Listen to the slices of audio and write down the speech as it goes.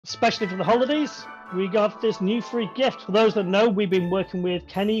especially for the holidays, we got this new free gift. For those that know, we've been working with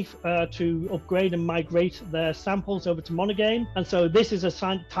Kenny to upgrade and migrate their samples over to MonoGame. And so this is a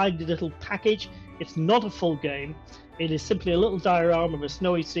tidy little package. It's not a full game. It is simply a little diorama of a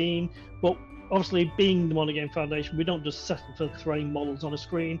snowy scene. But obviously, being the MonoGame Foundation, we don't just settle for throwing models on a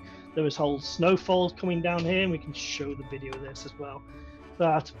screen. There is whole snowfalls coming down here, and we can show the video of this as well.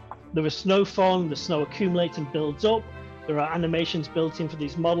 That there is snowfall, the snow accumulates and builds up. There are animations built in for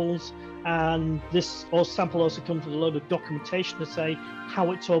these models, and this sample also comes with a load of documentation to say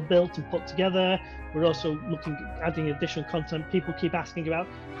how it's all built and put together. We're also looking at adding additional content. People keep asking about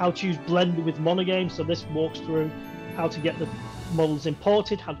how to use Blender with MonoGame, so this walks through how to get the models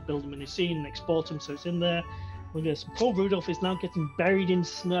imported, how to build them in a scene and export them so it's in there. Poor Rudolph is now getting buried in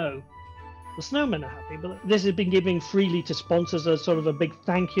snow. The snowmen are happy, but this has been given freely to sponsors as sort of a big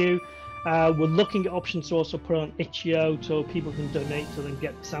thank you. We're looking at options to also put on itch.io so people can donate to then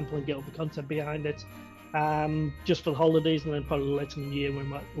get the sample and get all the content behind it, just for the holidays, and then probably later in the year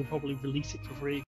we'll probably release it for free.